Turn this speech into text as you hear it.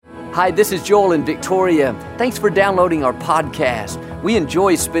Hi, this is Joel in Victoria. Thanks for downloading our podcast. We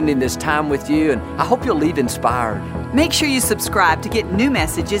enjoy spending this time with you, and I hope you'll leave inspired. Make sure you subscribe to get new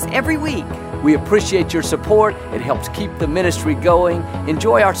messages every week. We appreciate your support. It helps keep the ministry going.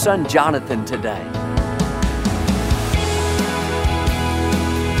 Enjoy our son Jonathan today.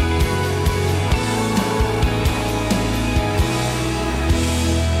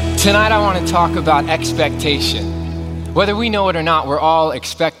 Tonight I want to talk about expectation. Whether we know it or not, we're all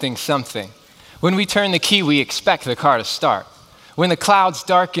expecting something. When we turn the key, we expect the car to start. When the clouds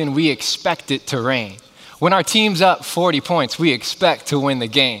darken, we expect it to rain. When our team's up 40 points, we expect to win the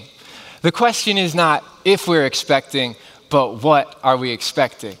game. The question is not if we're expecting, but what are we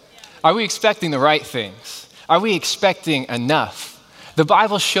expecting? Are we expecting the right things? Are we expecting enough? The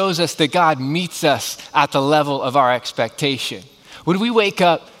Bible shows us that God meets us at the level of our expectation. When we wake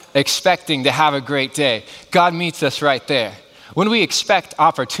up expecting to have a great day, God meets us right there. When we expect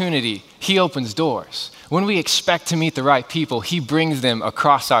opportunity, He opens doors. When we expect to meet the right people, He brings them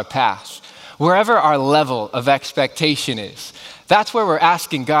across our path. Wherever our level of expectation is, that's where we're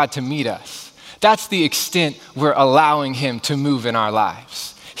asking God to meet us. That's the extent we're allowing Him to move in our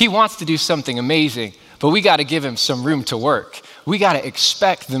lives. He wants to do something amazing, but we got to give Him some room to work. We got to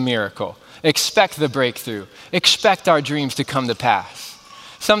expect the miracle, expect the breakthrough, expect our dreams to come to pass.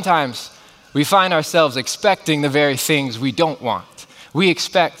 Sometimes we find ourselves expecting the very things we don't want. We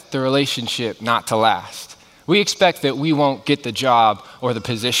expect the relationship not to last. We expect that we won't get the job or the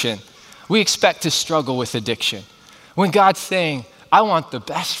position. We expect to struggle with addiction. When God's saying, I want the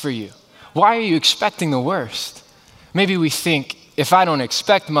best for you, why are you expecting the worst? Maybe we think, if I don't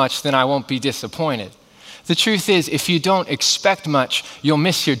expect much, then I won't be disappointed. The truth is, if you don't expect much, you'll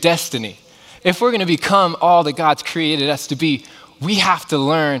miss your destiny. If we're going to become all that God's created us to be, we have to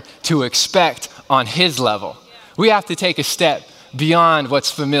learn to expect on His level. We have to take a step beyond what's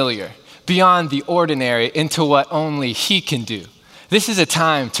familiar, beyond the ordinary, into what only He can do. This is a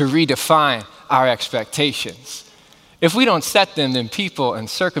time to redefine our expectations. If we don't set them, then people and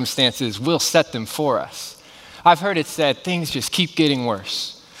circumstances will set them for us. I've heard it said, things just keep getting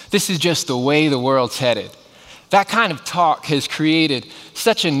worse. This is just the way the world's headed. That kind of talk has created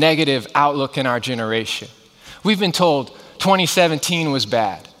such a negative outlook in our generation. We've been told 2017 was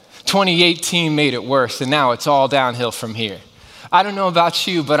bad. 2018 made it worse, and now it's all downhill from here. I don't know about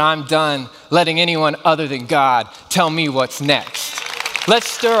you, but I'm done letting anyone other than God tell me what's next. Let's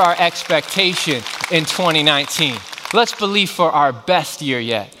stir our expectation in 2019. Let's believe for our best year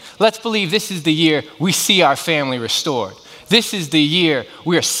yet. Let's believe this is the year we see our family restored. This is the year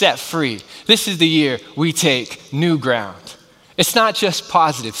we are set free. This is the year we take new ground. It's not just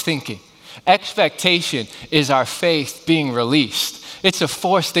positive thinking. Expectation is our faith being released. It's a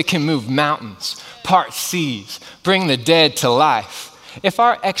force that can move mountains, part seas, bring the dead to life. If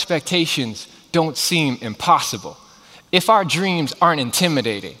our expectations don't seem impossible, if our dreams aren't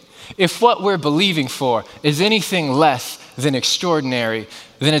intimidating, if what we're believing for is anything less than extraordinary,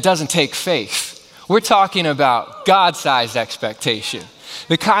 then it doesn't take faith. We're talking about God-sized expectation,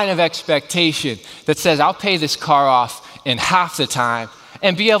 the kind of expectation that says, I'll pay this car off in half the time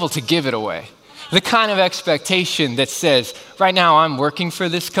and be able to give it away. The kind of expectation that says, right now I'm working for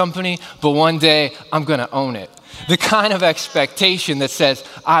this company, but one day I'm gonna own it. The kind of expectation that says,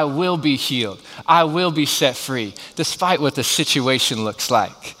 I will be healed, I will be set free, despite what the situation looks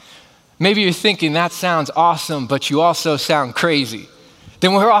like. Maybe you're thinking that sounds awesome, but you also sound crazy.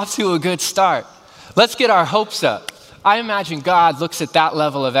 Then we're off to a good start. Let's get our hopes up. I imagine God looks at that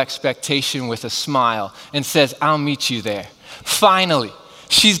level of expectation with a smile and says, I'll meet you there. Finally,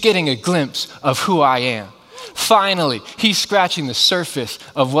 she's getting a glimpse of who I am. Finally, He's scratching the surface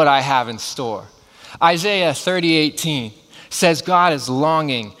of what I have in store. Isaiah 30:18 says God is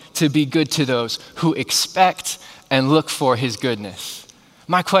longing to be good to those who expect and look for His goodness.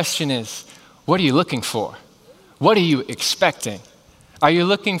 My question is, what are you looking for? What are you expecting? Are you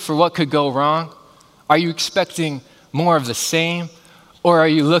looking for what could go wrong? Are you expecting more of the same? Or are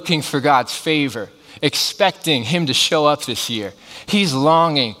you looking for God's favor, expecting Him to show up this year? He's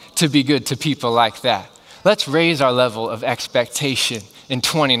longing to be good to people like that. Let's raise our level of expectation in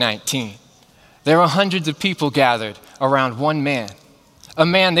 2019. There were hundreds of people gathered around one man. A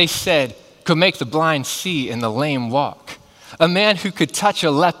man, they said, could make the blind see and the lame walk. A man who could touch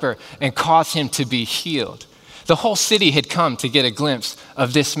a leper and cause him to be healed. The whole city had come to get a glimpse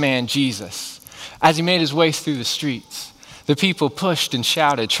of this man, Jesus. As He made His way through the streets, the people pushed and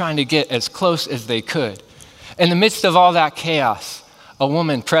shouted, trying to get as close as they could. In the midst of all that chaos, a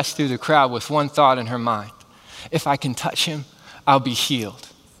woman pressed through the crowd with one thought in her mind: if I can touch Him, I'll be healed.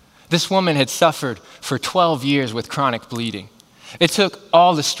 This woman had suffered for 12 years with chronic bleeding. It took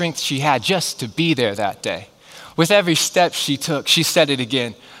all the strength she had just to be there that day. With every step she took, she said it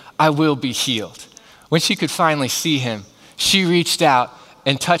again, I will be healed. When she could finally see him, she reached out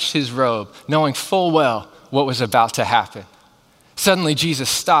and touched his robe, knowing full well what was about to happen. Suddenly Jesus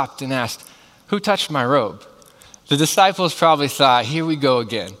stopped and asked, who touched my robe? The disciples probably thought, here we go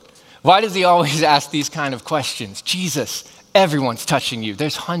again. Why does he always ask these kind of questions? Jesus, everyone's touching you.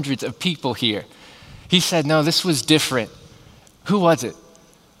 There's hundreds of people here. He said, no, this was different. Who was it?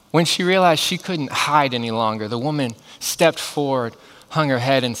 When she realized she couldn't hide any longer, the woman stepped forward, hung her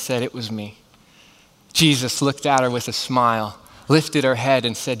head and said, it was me. Jesus looked at her with a smile, lifted her head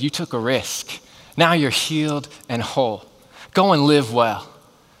and said, you took a risk. Now you're healed and whole. Go and live well.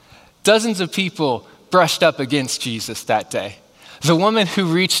 Dozens of people brushed up against Jesus that day. The woman who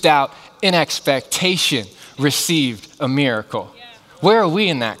reached out in expectation received a miracle. Where are we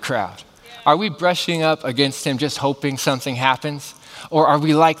in that crowd? Are we brushing up against him just hoping something happens? Or are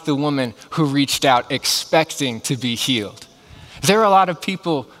we like the woman who reached out expecting to be healed? There are a lot of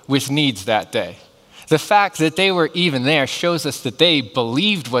people with needs that day. The fact that they were even there shows us that they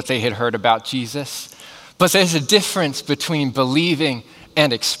believed what they had heard about Jesus. But there's a difference between believing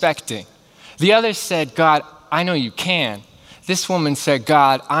and expecting. The others said, God, I know you can. This woman said,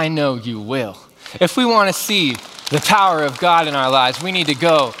 God, I know you will. If we want to see the power of God in our lives, we need to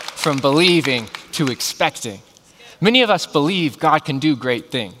go from believing to expecting. Many of us believe God can do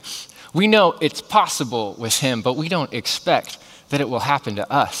great things. We know it's possible with him, but we don't expect that it will happen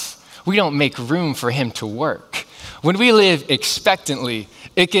to us. We don't make room for him to work. When we live expectantly,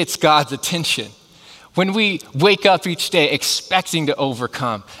 it gets God's attention. When we wake up each day expecting to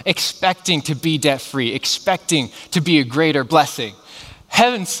overcome, expecting to be debt-free, expecting to be a greater blessing,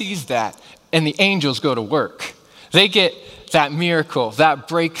 heaven sees that and the angels go to work. They get that miracle, that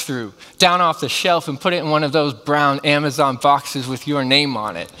breakthrough down off the shelf and put it in one of those brown Amazon boxes with your name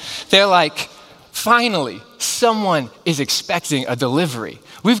on it. They're like, finally, someone is expecting a delivery.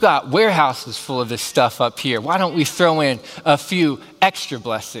 We've got warehouses full of this stuff up here. Why don't we throw in a few extra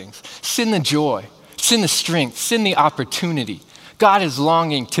blessings? Send the joy, send the strength, send the opportunity. God is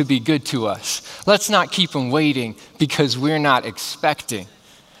longing to be good to us. Let's not keep him waiting because we're not expecting.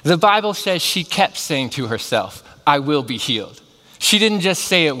 The Bible says she kept saying to herself, I will be healed. She didn't just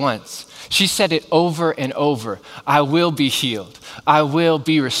say it once. She said it over and over. I will be healed. I will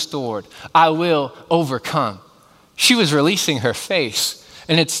be restored. I will overcome. She was releasing her faith,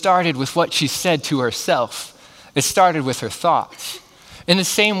 and it started with what she said to herself. It started with her thoughts. In the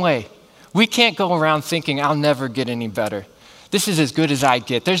same way, we can't go around thinking, I'll never get any better. This is as good as I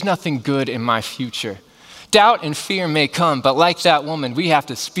get. There's nothing good in my future. Doubt and fear may come, but like that woman, we have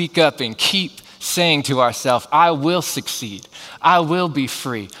to speak up and keep saying to ourselves, I will succeed. I will be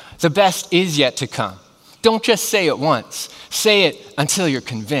free. The best is yet to come. Don't just say it once. Say it until you're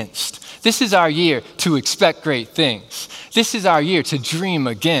convinced. This is our year to expect great things. This is our year to dream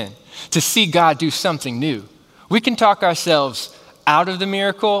again, to see God do something new. We can talk ourselves out of the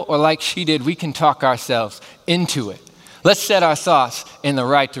miracle, or like she did, we can talk ourselves into it. Let's set our thoughts in the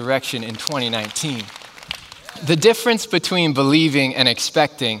right direction in 2019. The difference between believing and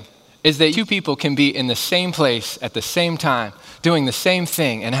expecting is that two people can be in the same place at the same time, doing the same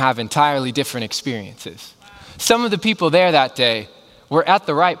thing and have entirely different experiences. Some of the people there that day were at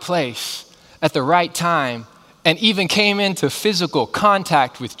the right place, at the right time, and even came into physical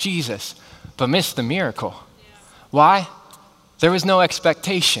contact with Jesus, but missed the miracle. Why? There was no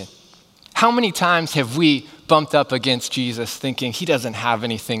expectation. How many times have we bumped up against Jesus thinking, he doesn't have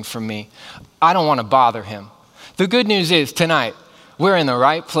anything for me. I don't want to bother him. The good news is tonight, we're in the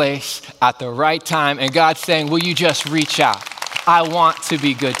right place at the right time, and God's saying, will you just reach out? I want to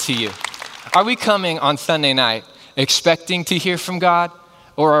be good to you. Are we coming on Sunday night expecting to hear from God,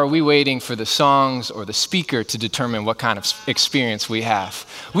 or are we waiting for the songs or the speaker to determine what kind of experience we have?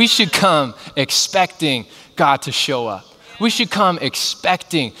 We should come expecting God to show up. We should come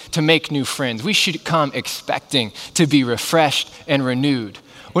expecting to make new friends. We should come expecting to be refreshed and renewed.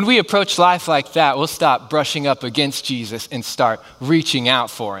 When we approach life like that, we'll stop brushing up against Jesus and start reaching out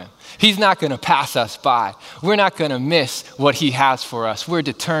for him. He's not going to pass us by. We're not going to miss what he has for us. We're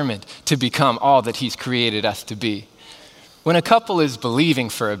determined to become all that he's created us to be. When a couple is believing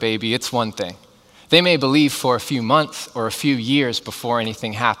for a baby, it's one thing. They may believe for a few months or a few years before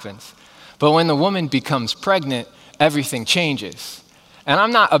anything happens. But when the woman becomes pregnant, everything changes. And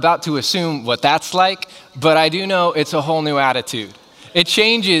I'm not about to assume what that's like, but I do know it's a whole new attitude. It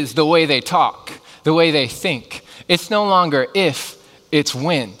changes the way they talk, the way they think. It's no longer if, it's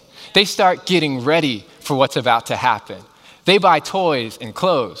when. They start getting ready for what's about to happen. They buy toys and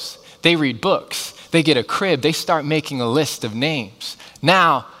clothes. They read books. they get a crib, they start making a list of names.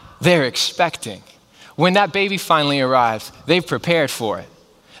 Now they're expecting. When that baby finally arrives, they've prepared for it.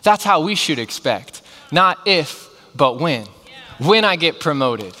 That's how we should expect. Not if, but when. When I get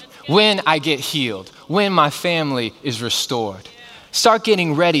promoted, when I get healed, when my family is restored. Start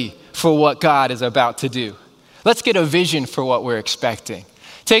getting ready for what God is about to do. Let's get a vision for what we're expecting.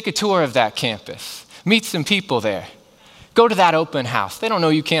 Take a tour of that campus. Meet some people there. Go to that open house. They don't know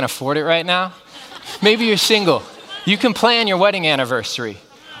you can't afford it right now. Maybe you're single. You can plan your wedding anniversary.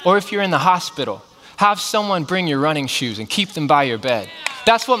 Or if you're in the hospital, have someone bring your running shoes and keep them by your bed.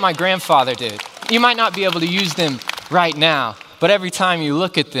 That's what my grandfather did. You might not be able to use them right now, but every time you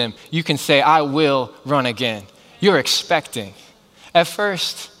look at them, you can say, I will run again. You're expecting. At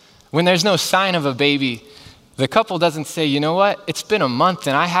first, when there's no sign of a baby, the couple doesn't say, you know what? It's been a month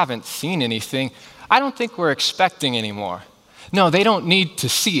and I haven't seen anything. I don't think we're expecting anymore. No, they don't need to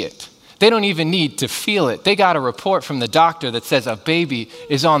see it. They don't even need to feel it. They got a report from the doctor that says a baby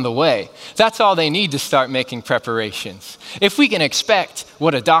is on the way. That's all they need to start making preparations. If we can expect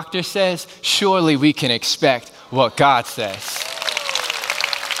what a doctor says, surely we can expect what God says.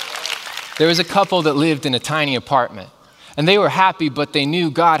 There was a couple that lived in a tiny apartment, and they were happy, but they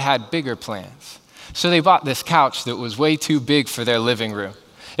knew God had bigger plans. So they bought this couch that was way too big for their living room.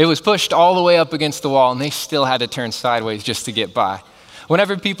 It was pushed all the way up against the wall, and they still had to turn sideways just to get by.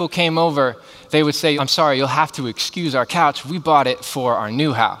 Whenever people came over, they would say, I'm sorry, you'll have to excuse our couch. We bought it for our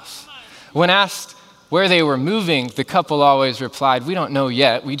new house. When asked where they were moving, the couple always replied, we don't know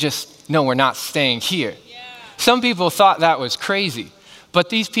yet. We just know we're not staying here. Some people thought that was crazy, but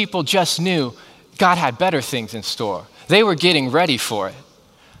these people just knew God had better things in store. They were getting ready for it.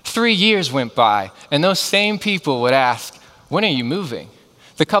 3 years went by, and those same people would ask, when are you moving?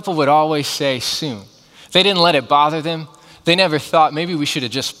 The couple would always say, soon. They didn't let it bother them. They never thought, maybe we should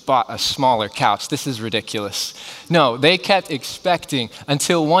have just bought a smaller couch. This is ridiculous. No, they kept expecting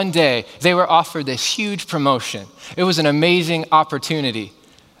until one day they were offered this huge promotion. It was an amazing opportunity.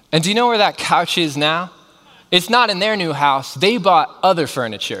 And do you know where that couch is now? It's not in their new house. They bought other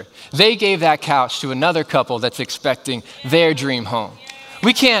furniture. They gave that couch to another couple that's expecting their dream home.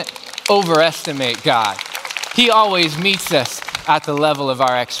 We can't overestimate God. He always meets us at the level of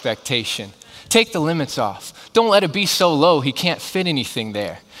our expectation. Take the limits off. Don't let it be so low he can't fit anything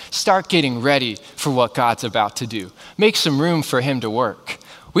there. Start getting ready for what God's about to do. Make some room for him to work.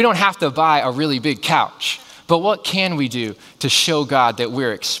 We don't have to buy a really big couch, but what can we do to show God that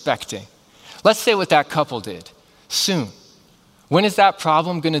we're expecting? Let's say what that couple did. Soon. When is that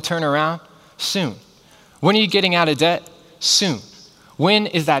problem going to turn around? Soon. When are you getting out of debt? Soon. When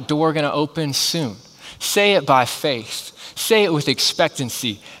is that door going to open? Soon. Say it by faith. Say it with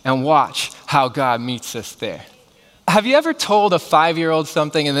expectancy and watch how God meets us there. Have you ever told a 5-year-old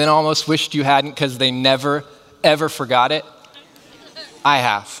something and then almost wished you hadn't because they never, ever forgot it? I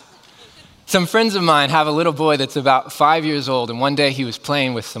have. Some friends of mine have a little boy that's about 5 years old, and one day he was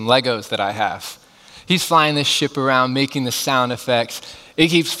playing with some Legos that I have. He's flying this ship around, making the sound effects. It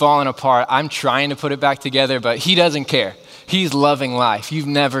keeps falling apart. I'm trying to put it back together, but he doesn't care. He's loving life. You've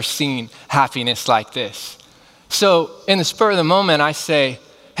never seen happiness like this. So in the spur of the moment, I say,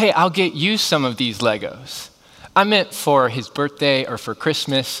 hey, I'll get you some of these Legos. I meant for his birthday or for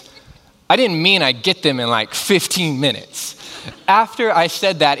Christmas. I didn't mean I'd get them in like 15 minutes. After I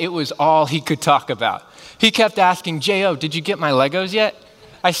said that, it was all he could talk about. He kept asking, J.O., did you get my Legos yet?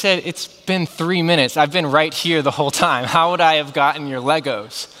 I said, it's been 3 minutes. I've been right here the whole time. How would I have gotten your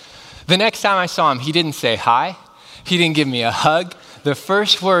Legos? The next time I saw him, he didn't say hi. He didn't give me a hug. The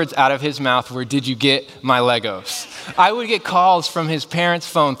first words out of his mouth were, did you get my Legos? I would get calls from his parents'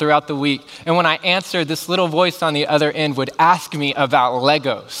 phone throughout the week, and when I answered, this little voice on the other end would ask me about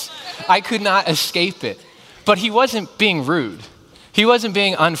Legos. I could not escape it. But he wasn't being rude. He wasn't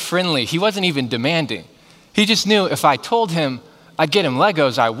being unfriendly. He wasn't even demanding. He just knew if I told him I'd get him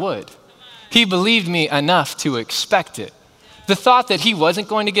Legos, I would. He believed me enough to expect it. The thought that he wasn't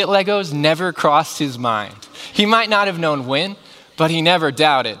going to get Legos never crossed his mind. He might not have known when, but he never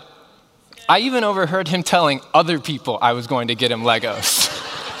doubted. I even overheard him telling other people I was going to get him Legos.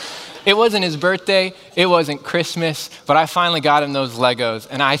 It wasn't his birthday, it wasn't Christmas, but I finally got him those Legos,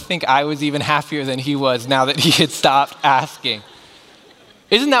 and I think I was even happier than he was now that he had stopped asking.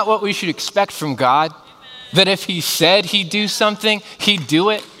 Isn't that what we should expect from God? That if he said he'd do something, he'd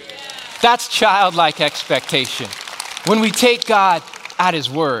do it? That's childlike expectation. When we take God at his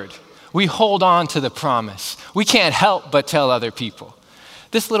word, we hold on to the promise. We can't help but tell other people.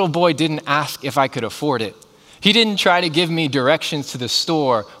 This little boy didn't ask if I could afford it. He didn't try to give me directions to the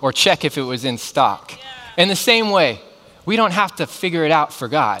store or check if it was in stock. In the same way, we don't have to figure it out for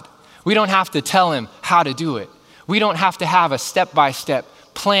God. We don't have to tell him how to do it. We don't have to have a step-by-step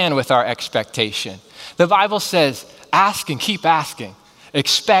plan with our expectation. The Bible says, ask and keep asking.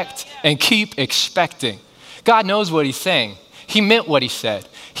 Expect and keep expecting. God knows what he's saying. He meant what he said.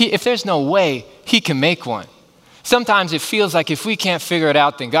 If there's no way, he can make one. Sometimes it feels like if we can't figure it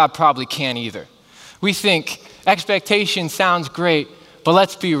out, then God probably can't either. We think expectation sounds great, but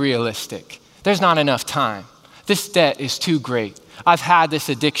let's be realistic. There's not enough time. This debt is too great. I've had this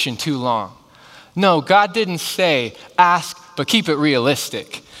addiction too long. No, God didn't say ask, but keep it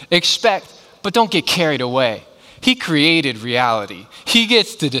realistic. Expect, but don't get carried away. He created reality. He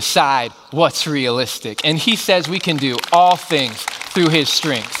gets to decide what's realistic. And he says we can do all things through his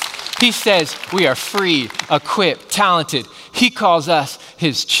strength. He says we are free, equipped, talented. He calls us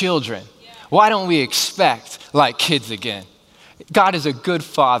his children. Why don't we expect like kids again? God is a good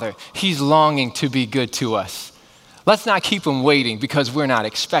father. He's longing to be good to us. Let's not keep him waiting because we're not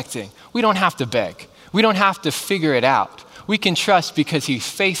expecting. We don't have to beg. We don't have to figure it out. We can trust because he's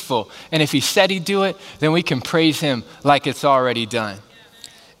faithful. And if he said he'd do it, then we can praise him like it's already done.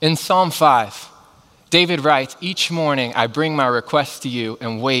 In Psalm 5, David writes, each morning I bring my requests to you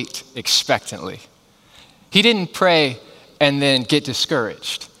and wait expectantly. He didn't pray and then get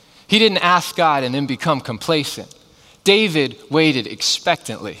discouraged. He didn't ask God and then become complacent. David waited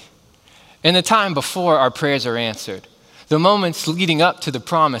expectantly. In the time before our prayers are answered, the moments leading up to the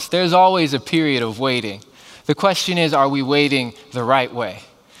promise, there's always a period of waiting. The question is, are we waiting the right way?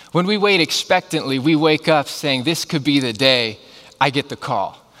 When we wait expectantly, we wake up saying, this could be the day I get the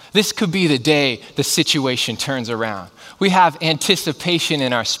call. This could be the day the situation turns around. We have anticipation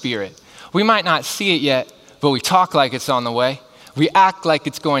in our spirit. We might not see it yet, but we talk like it's on the way. We act like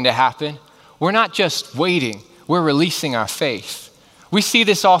it's going to happen. We're not just waiting, we're releasing our faith. We see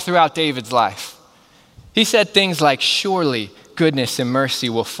this all throughout David's life. He said things like, surely goodness and mercy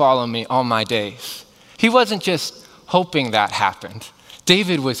will follow me all my days. He wasn't just hoping that happened.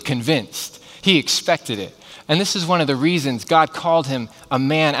 David was convinced. He expected it. And this is one of the reasons God called him a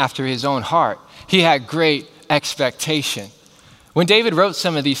man after his own heart. He had great expectation. When David wrote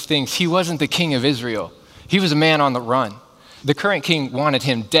some of these things, he wasn't the king of Israel. He was a man on the run. The current king wanted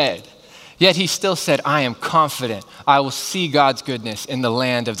him dead. Yet he still said, I am confident I will see God's goodness in the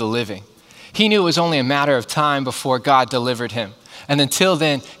land of the living. He knew it was only a matter of time before God delivered him. And until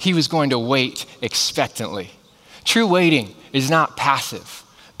then, he was going to wait expectantly. True waiting is not passive.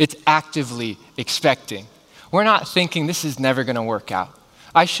 It's actively expecting. We're not thinking this is never going to work out.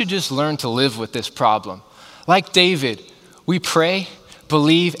 I should just learn to live with this problem. Like David, we pray,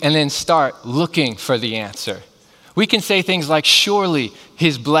 believe, and then start looking for the answer. We can say things like, surely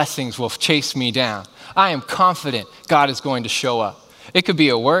his blessings will chase me down. I am confident God is going to show up. It could be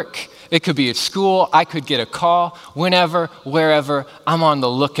at work. It could be at school. I could get a call. Whenever, wherever, I'm on the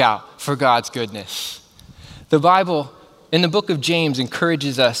lookout for God's goodness. The Bible, in the book of James,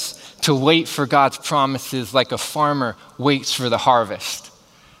 encourages us to wait for God's promises like a farmer waits for the harvest.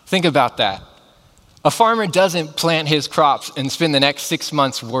 Think about that. A farmer doesn't plant his crops and spend the next 6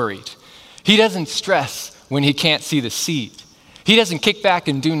 months worried. He doesn't stress when he can't see the seed. He doesn't kick back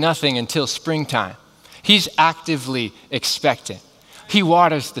and do nothing until springtime. He's actively expectant. He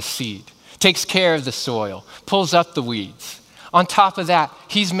waters the seed, takes care of the soil, pulls up the weeds. On top of that,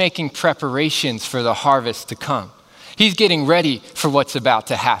 he's making preparations for the harvest to come. He's getting ready for what's about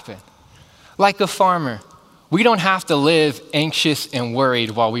to happen. Like a farmer, we don't have to live anxious and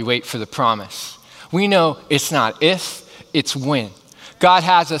worried while we wait for the promise. We know it's not if, it's when. God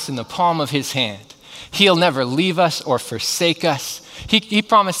has us in the palm of his hand. He'll never leave us or forsake us. He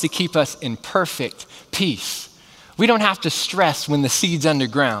promised to keep us in perfect peace. We don't have to stress when the seed's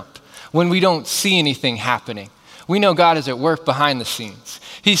underground, when we don't see anything happening. We know God is at work behind the scenes.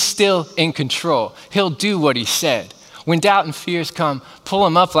 He's still in control. He'll do what he said. When doubt and fears come, pull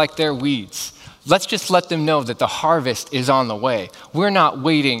them up like they're weeds. Let's just let them know that the harvest is on the way. We're not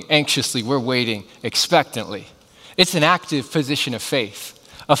waiting anxiously, we're waiting expectantly. It's an active position of faith.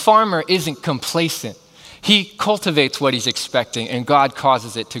 A farmer isn't complacent. He cultivates what he's expecting, and God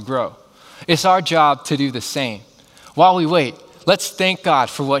causes it to grow. It's our job to do the same. While we wait, let's thank God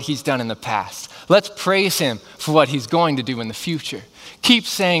for what he's done in the past. Let's praise him for what he's going to do in the future. Keep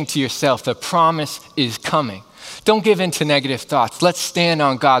saying to yourself, the promise is coming. Don't give in to negative thoughts. Let's stand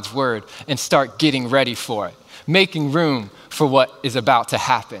on God's word and start getting ready for it, making room for what is about to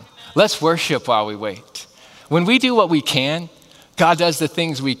happen. Let's worship while we wait. When we do what we can, God does the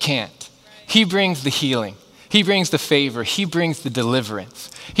things we can't. He brings the healing. He brings the favor. He brings the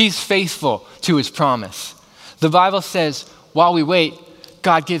deliverance. He's faithful to his promise. The Bible says, while we wait,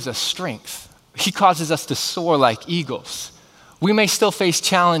 God gives us strength. He causes us to soar like eagles. We may still face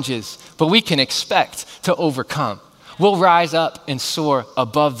challenges, but we can expect to overcome. We'll rise up and soar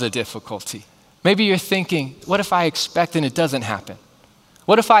above the difficulty. Maybe you're thinking, what if I expect and it doesn't happen?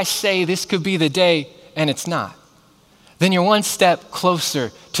 What if I say this could be the day and it's not? Then you're one step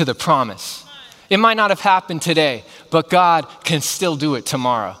closer to the promise. It might not have happened today, but God can still do it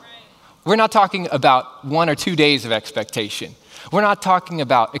tomorrow. We're not talking about 1 or 2 days of expectation. We're not talking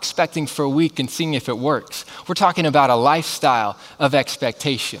about expecting for a week and seeing if it works. We're talking about a lifestyle of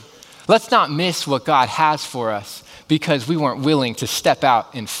expectation. Let's not miss what God has for us because we weren't willing to step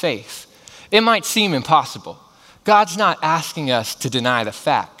out in faith. It might seem impossible. God's not asking us to deny the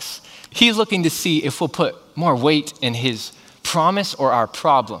facts. He's looking to see if we'll put more weight in his promise or our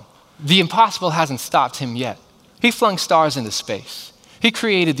problem. The impossible hasn't stopped him yet. He flung stars into space. He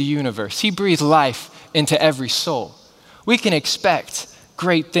created the universe. He breathed life into every soul. We can expect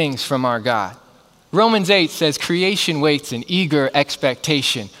great things from our God. Romans 8 says creation waits in eager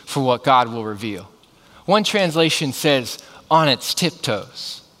expectation for what God will reveal. One translation says on its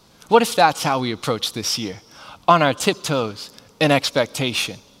tiptoes. What if that's how we approach this year? On our tiptoes in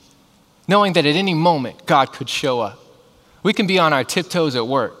expectation, knowing that at any moment God could show up. We can be on our tiptoes at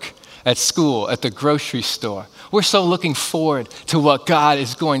work, at school, at the grocery store. We're so looking forward to what God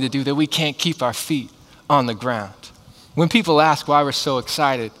is going to do that we can't keep our feet on the ground. When people ask why we're so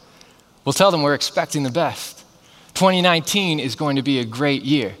excited, we'll tell them we're expecting the best. 2019 is going to be a great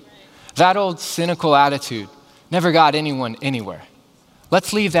year. That old cynical attitude never got anyone anywhere.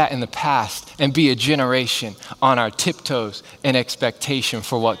 Let's leave that in the past and be a generation on our tiptoes in expectation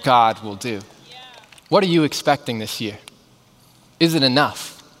for what God will do. What are you expecting this year? Is it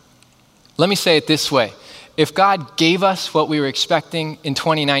enough? Let me say it this way. If God gave us what we were expecting in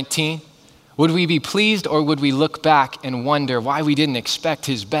 2019, would we be pleased or would we look back and wonder why we didn't expect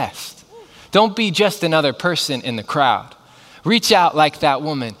his best? Don't be just another person in the crowd. Reach out like that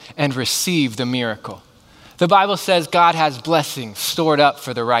woman and receive the miracle. The Bible says God has blessings stored up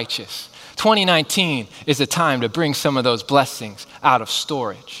for the righteous. 2019 is a time to bring some of those blessings out of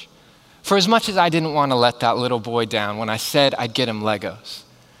storage. For as much as I didn't want to let that little boy down when I said I'd get him Legos,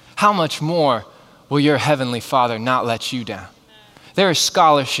 how much more will your heavenly Father not let you down? There are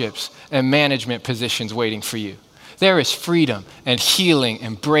scholarships and management positions waiting for you. There is freedom and healing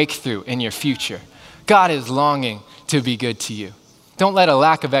and breakthrough in your future. God is longing to be good to you. Don't let a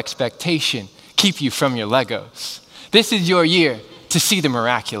lack of expectation keep you from your Legos. This is your year to see the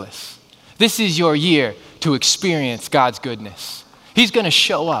miraculous. This is your year to experience God's goodness. He's going to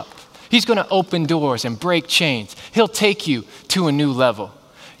show up. He's going to open doors and break chains. He'll take you to a new level.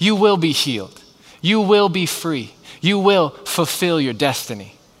 You will be healed. You will be free. You will fulfill your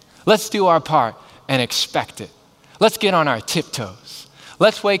destiny. Let's do our part and expect it. Let's get on our tiptoes.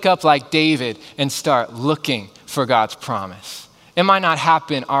 Let's wake up like David and start looking for God's promise. It might not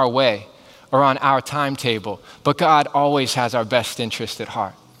happen our way or on our timetable, but God always has our best interest at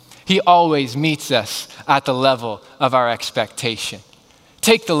heart. He always meets us at the level of our expectation.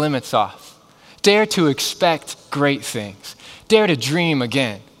 Take the limits off. Dare to expect great things. Dare to dream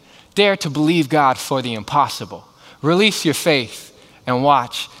again. Dare to believe God for the impossible. Release your faith and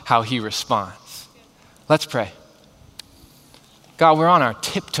watch how he responds. Let's pray. God, we're on our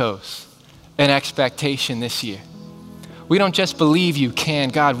tiptoes in expectation this year. We don't just believe you can,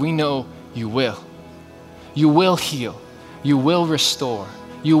 God, we know you will. You will heal. You will restore.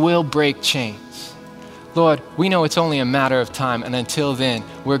 You will break chains. Lord, we know it's only a matter of time, and until then,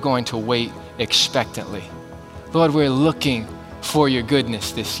 we're going to wait expectantly. Lord, we're looking for your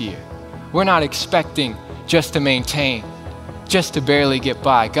goodness this year. We're not expecting just to maintain, just to barely get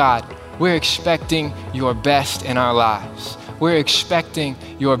by. God, we're expecting your best in our lives. We're expecting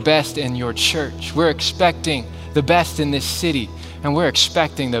your best in your church. We're expecting the best in this city, and we're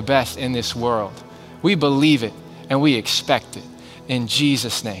expecting the best in this world. We believe it, and we expect it. In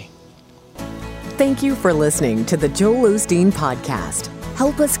Jesus' name. Thank you for listening to the Joel Osteen Podcast.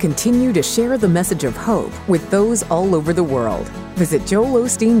 Help us continue to share the message of hope with those all over the world. Visit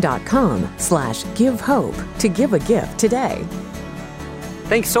joelosteen.com/give hope to give a gift today.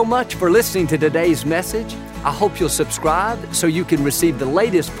 Thanks so much for listening to today's message. I hope you'll subscribe so you can receive the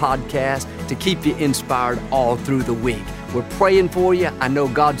latest podcast to keep you inspired all through the week. We're praying for you. I know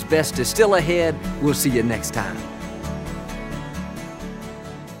God's best is still ahead. We'll see you next time.